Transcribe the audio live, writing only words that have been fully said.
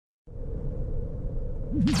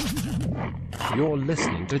You're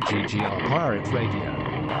listening to GGR Pirate Radio.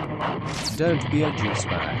 Don't be a juice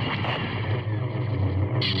bag.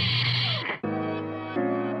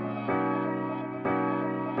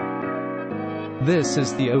 This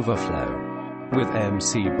is The Overflow with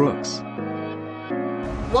MC Brooks.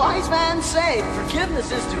 Wise man say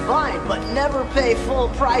forgiveness is divine, but never pay full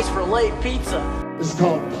price for late pizza. This is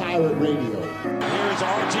called Pirate Radio. Here's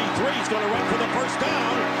RG3. He's going to run for the first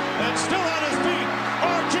down, and still on his feet.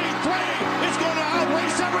 RG3 is going to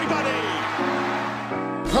outrace everybody.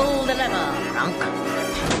 Pull the lever, Bronk.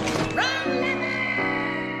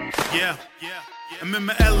 Yeah. I'm in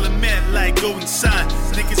my element like golden sun.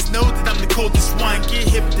 Niggas know that I'm the coldest one. Get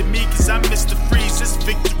hip to me cause I'm Mr. Freeze. This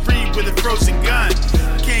victory with a frozen gun.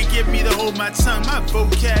 Can't get me to hold my tongue. My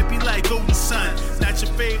vocab be like golden sun. Not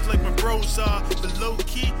your fave like my bros are. But low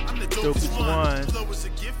key, I'm the dopest one. Flow is a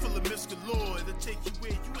gift full of Miss Galore. It'll take you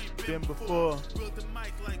where you ain't been before. Build the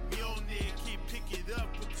mic like Mjolnir. Can't pick it up.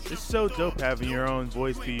 It's so dope having your own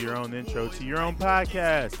voice be your own intro to your own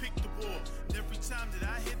podcast.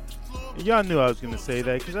 Y'all knew I was going to say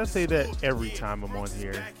that because I say that every time I'm on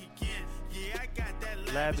here.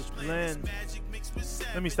 Lavish blend.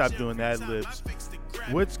 Let me stop doing ad libs.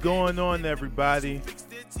 What's going on, everybody?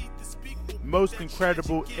 Most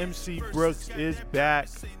incredible MC Brooks is back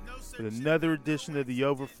with another edition of The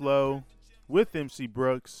Overflow with MC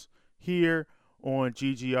Brooks here on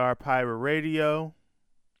GGR Pirate Radio.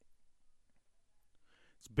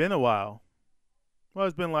 It's been a while. Well,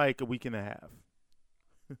 it's been like a week and a half.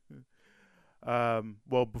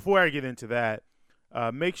 Well, before I get into that,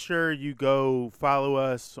 make sure you go follow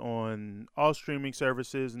us on all streaming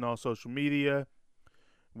services and all social media.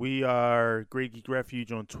 We are Great Geek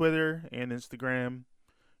Refuge on Twitter and Instagram,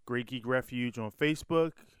 Great Geek Refuge on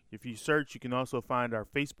Facebook. If you search, you can also find our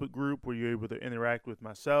Facebook group where you're able to interact with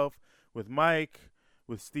myself, with Mike,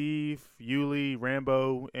 with Steve, Yuli,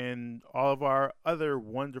 Rambo, and all of our other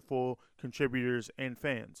wonderful contributors and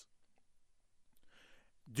fans.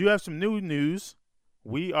 Do have some new news.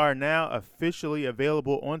 We are now officially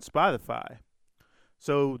available on Spotify.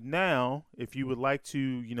 So now, if you would like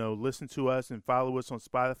to, listen to us and follow us on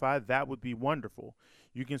Spotify, that would be wonderful.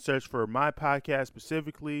 You can search for my podcast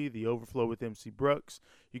specifically, The Overflow with MC Brooks.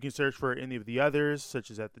 You can search for any of the others, such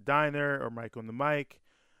as At the Diner or Mike on the Mic.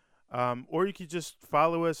 Or you could just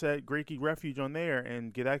follow us at Great Geek Refuge on there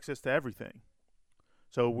and get access to everything.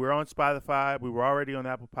 So we're on Spotify. We were already on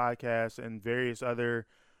Apple Podcasts and various other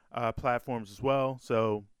platforms as well.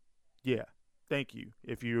 So, yeah, thank you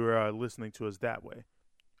if you're listening to us that way.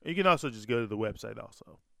 You can also just go to the website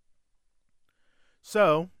also.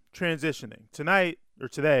 So, transitioning. Today,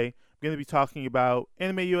 I'm going to be talking about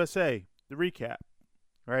Anime USA, the recap.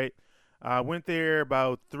 Right? I went there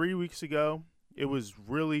about 3 weeks ago. It was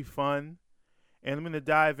really fun, and I'm going to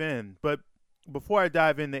dive in. But before I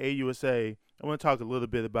dive into AUSA, I want to talk a little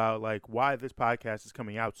bit about why this podcast is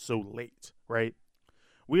coming out so late, right?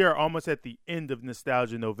 We are almost at the end of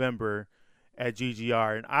Nostalgia November at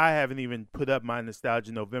GGR, and I haven't even put up my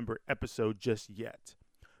Nostalgia November episode just yet.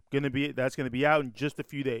 That's going to be out in just a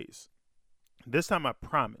few days. This time, I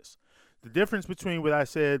promise. The difference between what I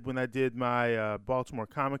said when I did my Baltimore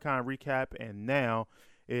Comic-Con recap and now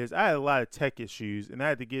is I had a lot of tech issues, and I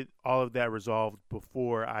had to get all of that resolved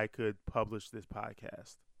before I could publish this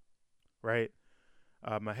podcast, right?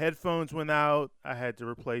 My headphones went out. I had to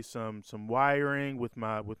replace some wiring with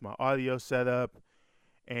my audio setup,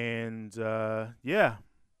 and all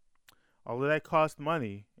of that cost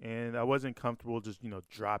money, and I wasn't comfortable just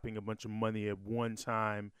dropping a bunch of money at one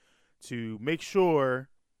time to make sure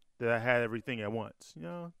that I had everything at once.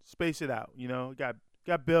 Space it out.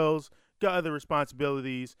 Got bills, got other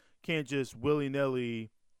responsibilities. Can't just willy-nilly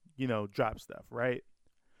drop stuff, right?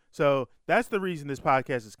 So that's the reason this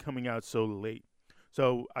podcast is coming out so late.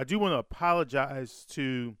 So I do want to apologize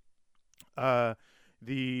to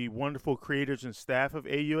the wonderful creators and staff of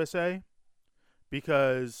AUSA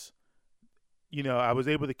because, I was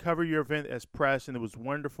able to cover your event as press, and it was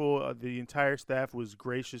wonderful. The entire staff was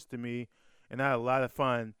gracious to me, and I had a lot of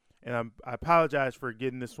fun. And I apologize for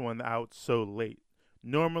getting this one out so late.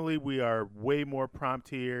 Normally, we are way more prompt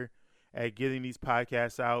here at getting these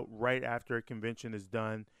podcasts out right after a convention is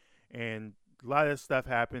done, and a lot of stuff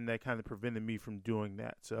happened that kind of prevented me from doing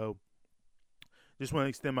that. So just want to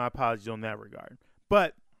extend my apologies on that regard.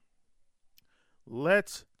 But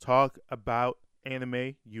let's talk about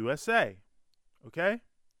Anime USA. Okay?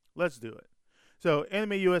 Let's do it. So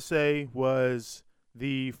Anime USA was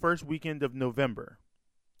the first weekend of November.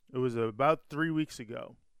 It was about 3 weeks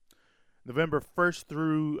ago. November 1st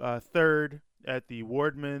through 3rd at the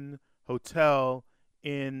Wardman Hotel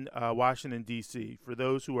in Washington, D.C. For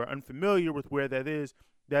those who are unfamiliar with where that is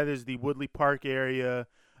the Woodley Park area,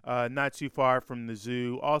 not too far from the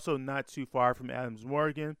zoo, also not too far from Adams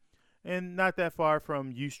Morgan, and not that far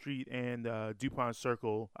from U Street and DuPont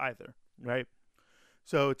Circle either, right?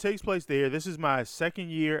 So it takes place there. This is my second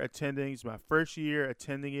year attending. It's my first year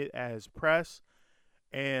attending it as press.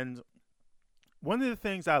 And one of the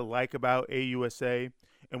things I like about AUSA,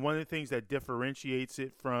 and one of the things that differentiates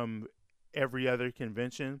it from every other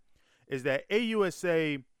convention, is that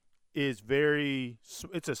AUSA is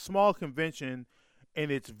it's a small convention, and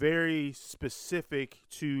it's very specific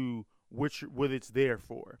to what it's there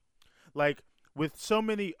for. Like with so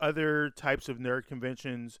many other types of nerd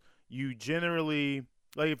conventions, you generally,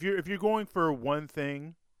 like if you're going for one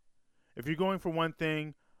thing,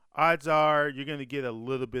 odds are you're going to get a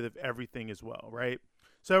little bit of everything as well, right?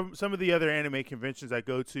 So some of the other anime conventions I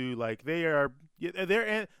go to, like they're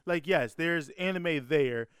like, yes, there's anime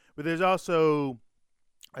there, but there's also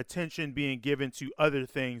attention being given to other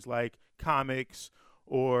things like comics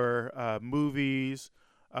or movies,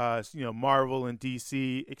 Marvel and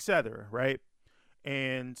DC, etc., right?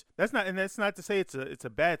 And that's not to say it's a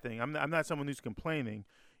bad thing. I'm not someone who's complaining.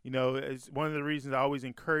 It's one of the reasons I always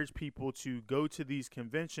encourage people to go to these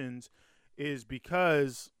conventions is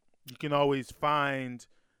because you can always find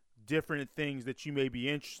different things that you may be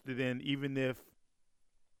interested in, even if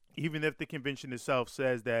the convention itself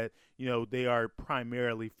says that, they are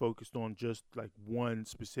primarily focused on just like one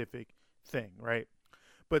specific thing, right?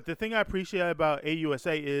 But the thing I appreciate about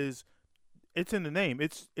AUSA is it's in the name.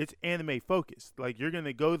 It's anime focused. Like you're going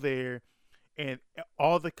to go there and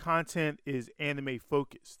all the content is anime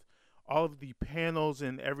focused. All of the panels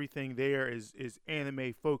and everything there is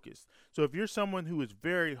anime focused. So if you're someone who is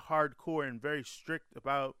very hardcore and very strict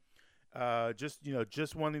about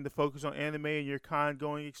just wanting to focus on anime in your con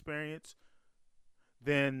going experience,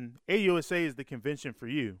 then AUSA is the convention for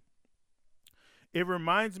you. It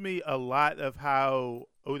reminds me a lot of how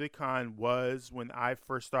Otakon was when I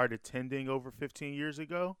first started attending over 15 years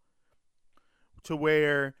ago, to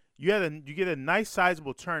where you get a nice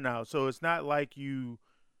sizable turnout. So it's not like you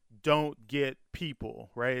don't get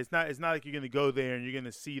people, right? It's not like you're going to go there and you're going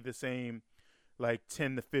to see the same like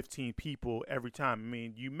 10 to 15 people every time. I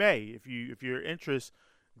mean, you may if your interests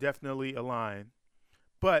definitely align,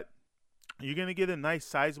 but you're going to get a nice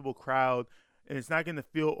sizable crowd, and it's not going to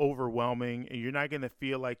feel overwhelming, and you're not going to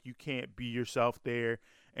feel like you can't be yourself there,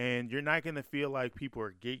 and you're not going to feel like people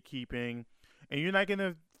are gatekeeping, and you're not going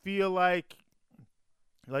to feel like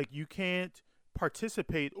you can't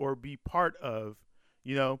participate or be part of,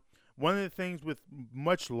 One of the things with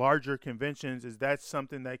much larger conventions is that's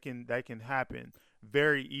something that can happen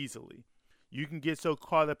very easily. You can get so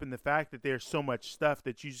caught up in the fact that there's so much stuff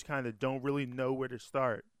that you just kind of don't really know where to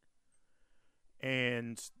start.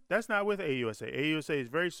 And that's not with AUSA. AUSA is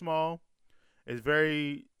very small, is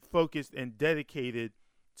very focused and dedicated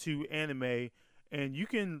to anime. And you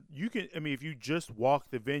can, I mean, if you just walk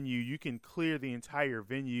the venue, you can clear the entire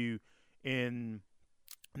venue in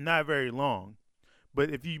not very long. But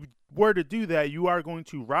if you were to do that, you are going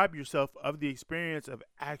to rob yourself of the experience of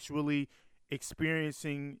actually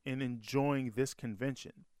experiencing and enjoying this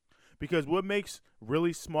convention. Because what makes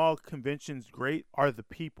really small conventions great are the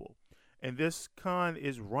people. And this con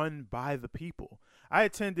is run by the people. I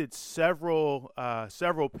attended several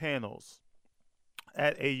panels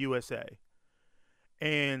at AUSA,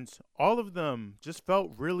 and all of them just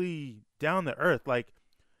felt really down to earth. Like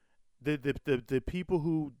the people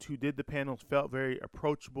who did the panels felt very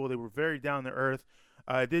approachable. They were very down to earth.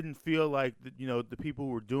 It didn't feel like the people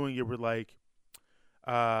who were doing it were like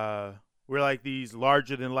these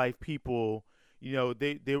larger than life people.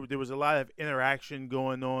 There was a lot of interaction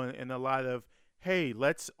going on and a lot of, hey,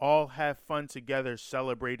 let's all have fun together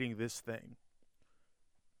celebrating this thing.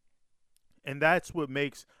 And that's what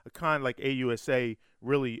makes a con like AUSA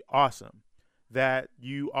really awesome, that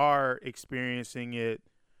you are experiencing it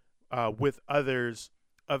with others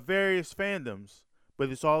of various fandoms, but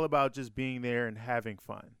it's all about just being there and having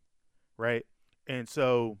fun, right? And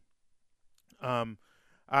so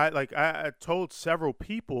I told several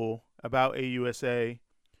people about AUSA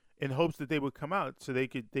in hopes that they would come out so they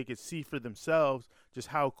could see for themselves just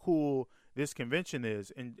how cool this convention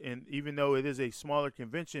is. And even though it is a smaller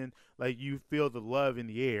convention, like, you feel the love in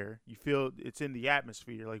the air. You feel it's in the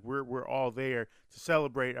atmosphere. Like, we're all there to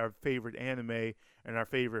celebrate our favorite anime and our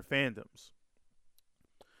favorite fandoms.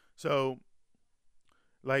 So,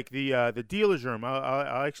 like the dealer's room,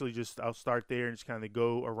 I'll start there and just kind of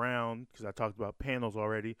go around because I talked about panels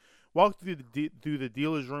already. Walked through the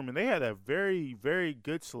dealer's room, and they had a very, very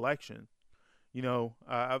good selection.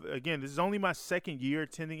 Again, this is only my second year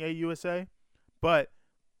attending AUSA, but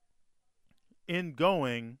in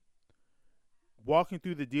walking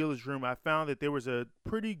through the dealer's room, I found that there was a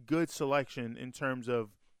pretty good selection in terms of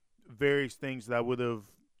various things that I would have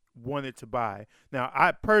wanted to buy. Now,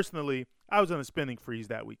 I was on a spending freeze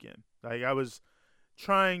that weekend. Like, I was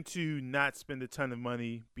trying to not spend a ton of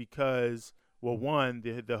money because, well, one,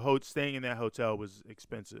 staying in that hotel was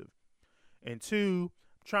expensive, and two,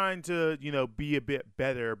 trying to be a bit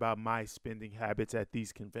better about my spending habits at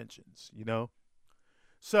these conventions.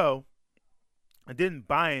 So I didn't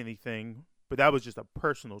buy anything, but that was just a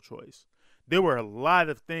personal choice. There were a lot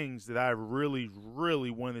of things that I really,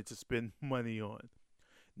 really wanted to spend money on,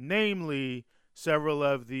 namely several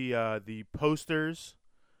of the posters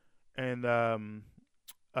and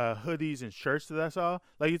hoodies and shirts that I saw.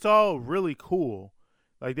 Like, it's all really cool.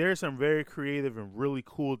 Like, there are some very creative and really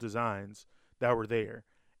cool designs that were there,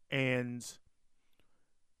 and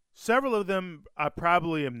several of them I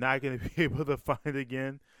probably am not going to be able to find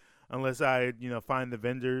again unless I find the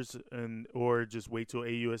vendors or just wait till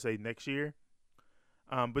AUSA next year.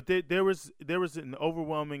 But there was an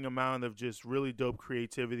overwhelming amount of just really dope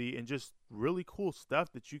creativity and just really cool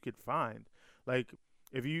stuff that you could find. Like,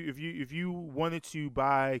 if you wanted to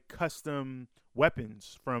buy custom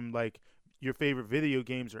weapons from like your favorite video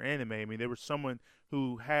games or anime, I mean, there was someone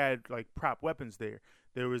who had like prop weapons there.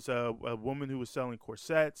 There was a woman who was selling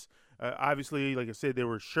corsets. Obviously, like I said, there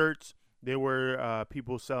were shirts. There were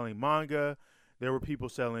people selling manga. There were people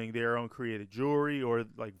selling their own created jewelry or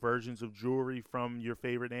like versions of jewelry from your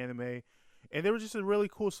favorite anime. And there was just a really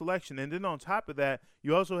cool selection. And then on top of that,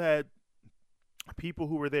 you also had people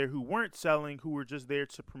who were there who weren't selling, who were just there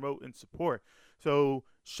to promote and support. So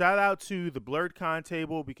shout out to the BlurredCon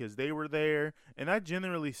table because they were there. And I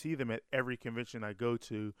generally see them at every convention I go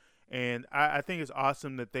to. And I think it's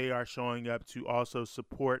awesome that they are showing up to also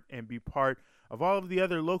support and be part of all of the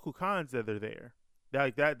other local cons that are there.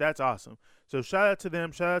 That's awesome. So shout out to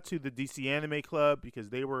them. Shout out to the DC Anime Club because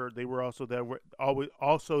they were also there,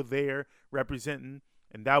 also there representing,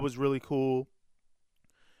 and that was really cool.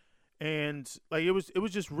 And like it was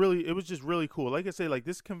just really cool. Like I say, like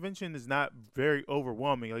this convention is not very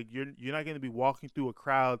overwhelming. Like you're not going to be walking through a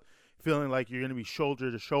crowd feeling like you're going to be shoulder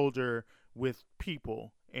to shoulder with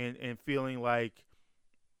people and feeling like,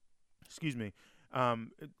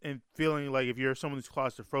 and feeling like if you're someone who's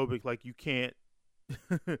claustrophobic, like you can't.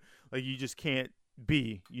 Like you just can't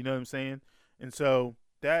be, you know what I'm saying? And so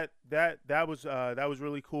that was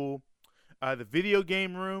really cool. The video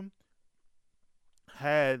game room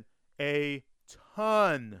had a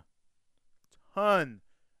ton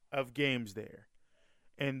of games there,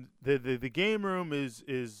 and the game room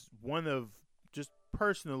is one of, just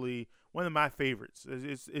personally, one of my favorites.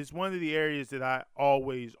 It's one of the areas that I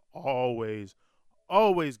always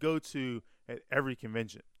go to at every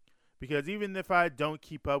convention. Because even if I don't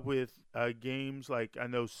keep up with games like I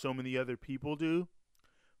know so many other people do,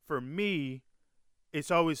 for me, it's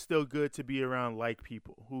always still good to be around like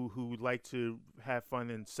people who like to have fun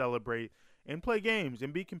and celebrate and play games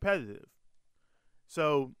and be competitive.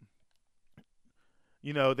 So,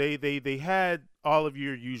 they had all of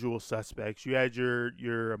your usual suspects. You had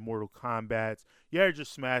your Mortal Kombats. You had your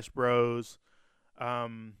Smash Bros.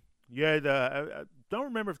 You had I don't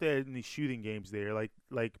remember if they had any shooting games there, like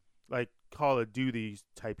Call of Duty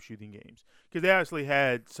type shooting games, because they actually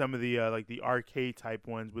had some of the like the arcade type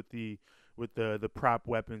ones with the prop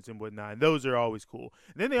weapons and whatnot. And those are always cool.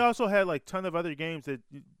 And then they also had like ton of other games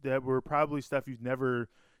that were probably stuff you've never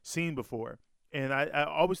seen before. And I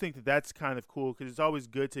always think that that's kind of cool because it's always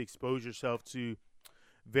good to expose yourself to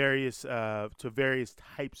various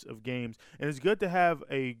types of games, and it's good to have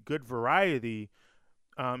a good variety,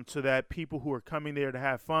 so that people who are coming there to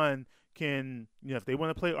have fun can, if they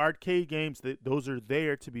want to play arcade games, those are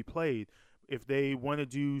there to be played. If they want to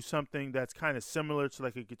do something that's kind of similar to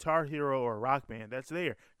like a Guitar Hero or a Rock Band, that's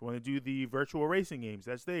there. If you want to do the virtual racing games,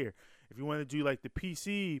 that's there. If you want to do like the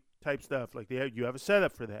PC type stuff, like you have a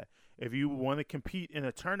setup for that. If you want to compete in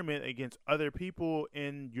a tournament against other people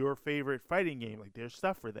in your favorite fighting game, like there's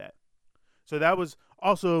stuff for that. So that was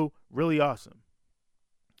also really awesome.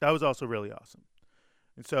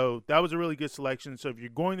 And so that was a really good selection. So if you're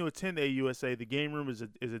going to attend AUSA, the game room is a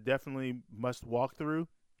definitely must walk through,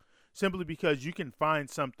 simply because you can find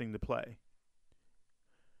something to play.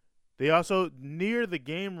 They also, near the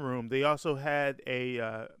game room, they also had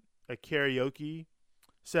a karaoke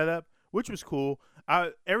setup, which was cool.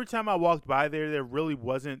 Every time I walked by there really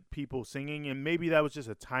wasn't people singing, and maybe that was just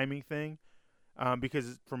a timing thing,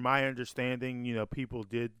 because from my understanding, people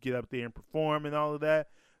did get up there and perform and all of that.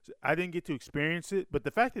 I didn't get to experience it, but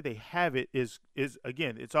the fact that they have it is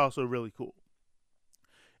again, it's also really cool.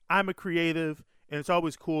 I'm a creative, and it's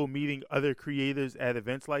always cool meeting other creatives at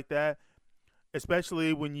events like that,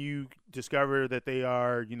 especially when you discover that they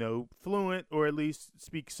are, fluent or at least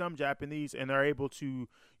speak some Japanese and are able to,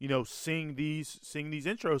 sing these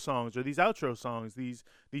intro songs or these outro songs, these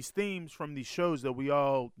themes from these shows that we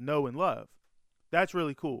all know and love. That's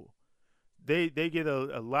really cool. They get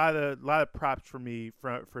a lot of props for me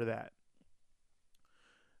for that.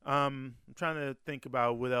 I'm trying to think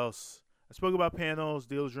about what else. I spoke about panels,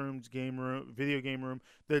 deals rooms, game room, video game room.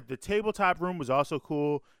 The tabletop room was also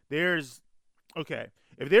cool. If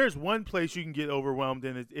there's one place you can get overwhelmed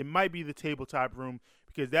in, it might be the tabletop room,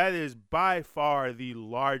 because that is by far the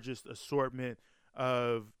largest assortment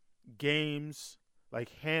of games,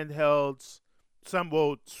 like handhelds, some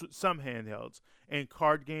handhelds, and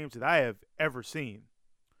card games that I have ever seen.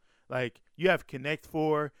 Like, you have Connect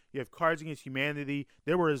 4, you have Cards Against Humanity,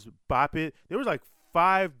 there was Bop It. There was like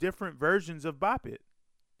 5 different versions of Bop It.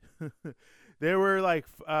 There were like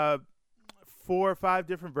 4 or 5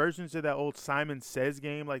 different versions of that old Simon Says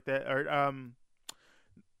game, like that. Or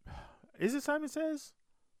is it Simon Says?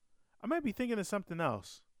 I might be thinking of something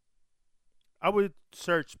else. I would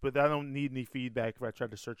search, but I don't need any feedback if I try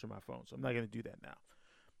to search on my phone, so I'm not going to do that now.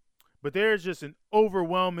 But there's just an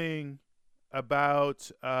overwhelming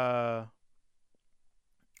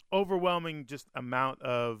just amount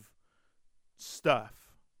of stuff,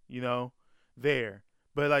 there.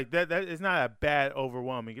 But like that is not a bad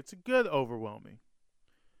overwhelming. It's a good overwhelming.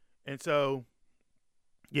 And so,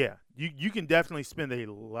 yeah, you can definitely spend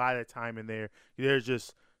a lot of time in there. There's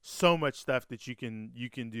just so much stuff that you can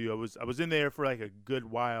do. I was in there for like a good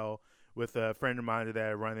while with a friend of mine that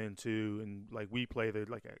I run into, and like we played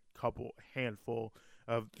like a handful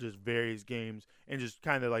of just various games and just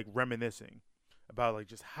kind of like reminiscing about like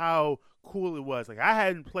just how cool it was. Like, I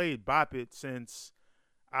hadn't played Bop It since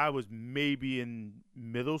I was maybe in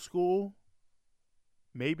middle school,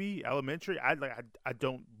 maybe elementary. I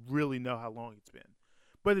don't really know how long it's been,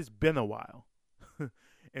 but it's been a while.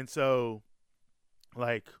 And so,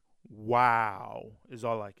 like, wow is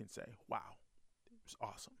all I can say. Wow. It was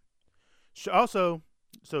awesome. Also,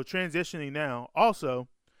 so transitioning now, also,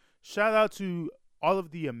 shout out to all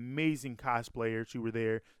of the amazing cosplayers who were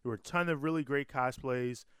there. There were a ton of really great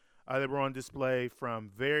cosplays that were on display from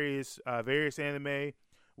various anime,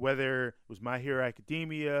 whether it was My Hero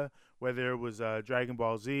Academia, whether it was Dragon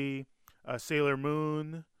Ball Z, Sailor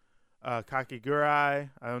Moon, Kakegurui.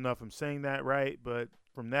 I don't know if I'm saying that right, but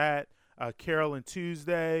from that, Carol and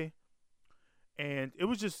Tuesday. And it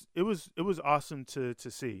was awesome to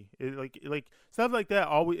see. It, like stuff like that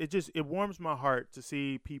always, it warms my heart to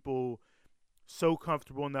see people so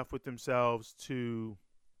comfortable enough with themselves to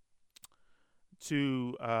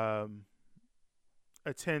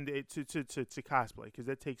attend it, to cosplay, because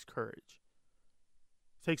that takes courage.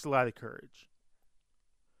 It takes a lot of courage.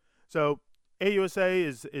 So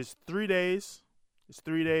AUSA is 3 days. It's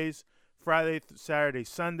 3 days. Friday, Saturday,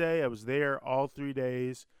 Sunday. I was there all 3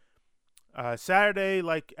 days. Saturday,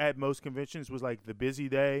 like at most conventions, was like the busy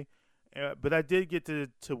day, but I did get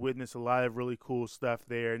to witness a lot of really cool stuff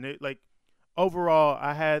there. And overall,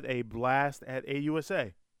 I had a blast at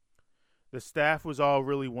AUSA. The staff was all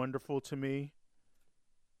really wonderful to me.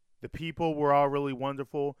 The people were all really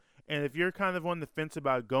wonderful. And if you're kind of on the fence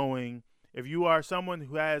about going, if you are someone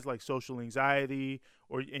who has like social anxiety,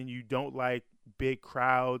 and you don't like big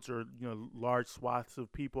crowds or large swaths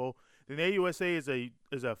of people, then AUSA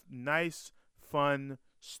is a nice, fun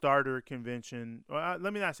starter convention. Well,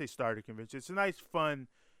 let me not say starter convention. It's a nice, fun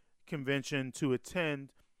convention to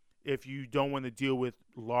attend if you don't want to deal with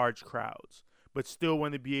large crowds, but still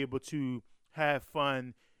want to be able to have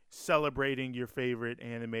fun celebrating your favorite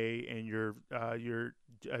anime and your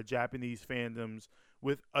Japanese fandoms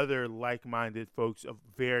with other like-minded folks of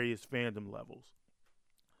various fandom levels.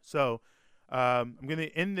 So I'm going to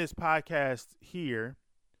end this podcast here,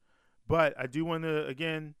 but I do want to,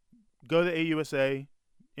 again, go to AUSA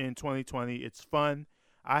in 2020. It's fun.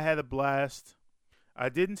 I had a blast. I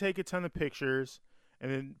didn't take a ton of pictures,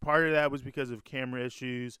 and then part of that was because of camera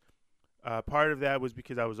issues. Part of that was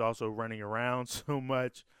because I was also running around so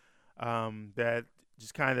much that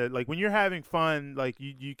just kind of, like, when you're having fun, like,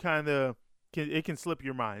 you kind of, it can slip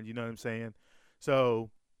your mind, you know what I'm saying? So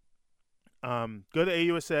go to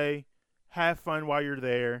AUSA, have fun while you're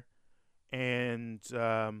there, and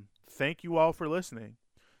thank you all for listening.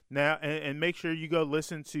 Now, and make sure you go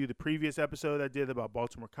listen to the previous episode I did about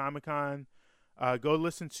Baltimore Comic-Con. Go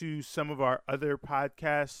listen to some of our other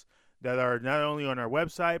podcasts that are not only on our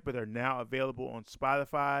website, but are now available on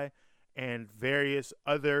Spotify and various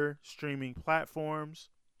other streaming platforms.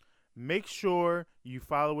 Make sure you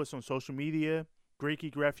follow us on social media, Great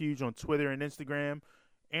Geek Refuge on Twitter and Instagram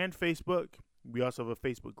and Facebook. We also have a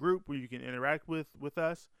Facebook group where you can interact with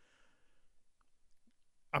us.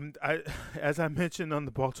 As I mentioned on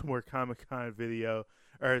the Baltimore Comic-Con video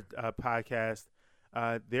or podcast,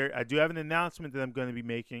 I do have an announcement that I'm going to be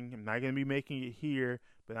making. I'm not going to be making it here,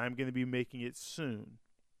 but I'm going to be making it soon.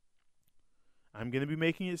 And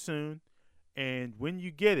when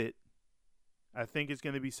you get it, I think it's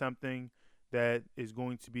going to be something that is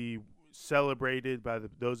going to be celebrated by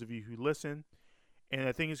those of you who listen. And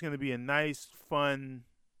I think it's going to be a nice, fun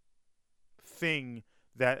thing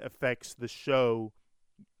that affects the show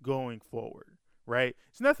going forward, right?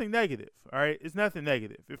 It's nothing negative, all right? It's nothing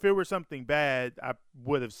negative. If it were something bad, I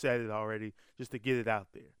would have said it already just to get it out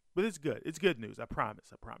there. But it's good. It's good news. I promise.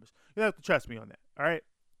 You don't have to trust me on that, all right?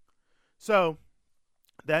 So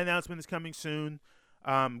that announcement is coming soon.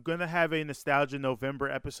 I'm going to have a Nostalgia November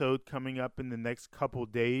episode coming up in the next couple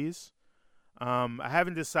days. I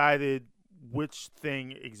haven't decided which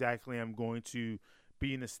thing exactly I'm going to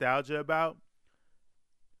be nostalgia about,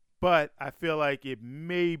 but I feel like it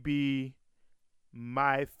may be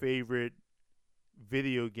my favorite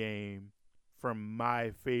video game from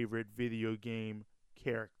my favorite video game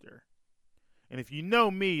character. And if you know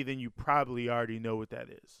me, then you probably already know what that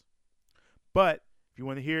is. But if you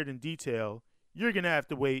want to hear it in detail, you're going to have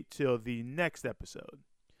to wait till the next episode.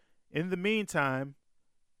 In the meantime,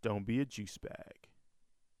 don't be a juice bag.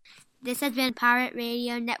 This has been Pirate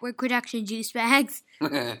Radio Network production, Juice Bags.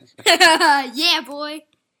 Yeah, boy.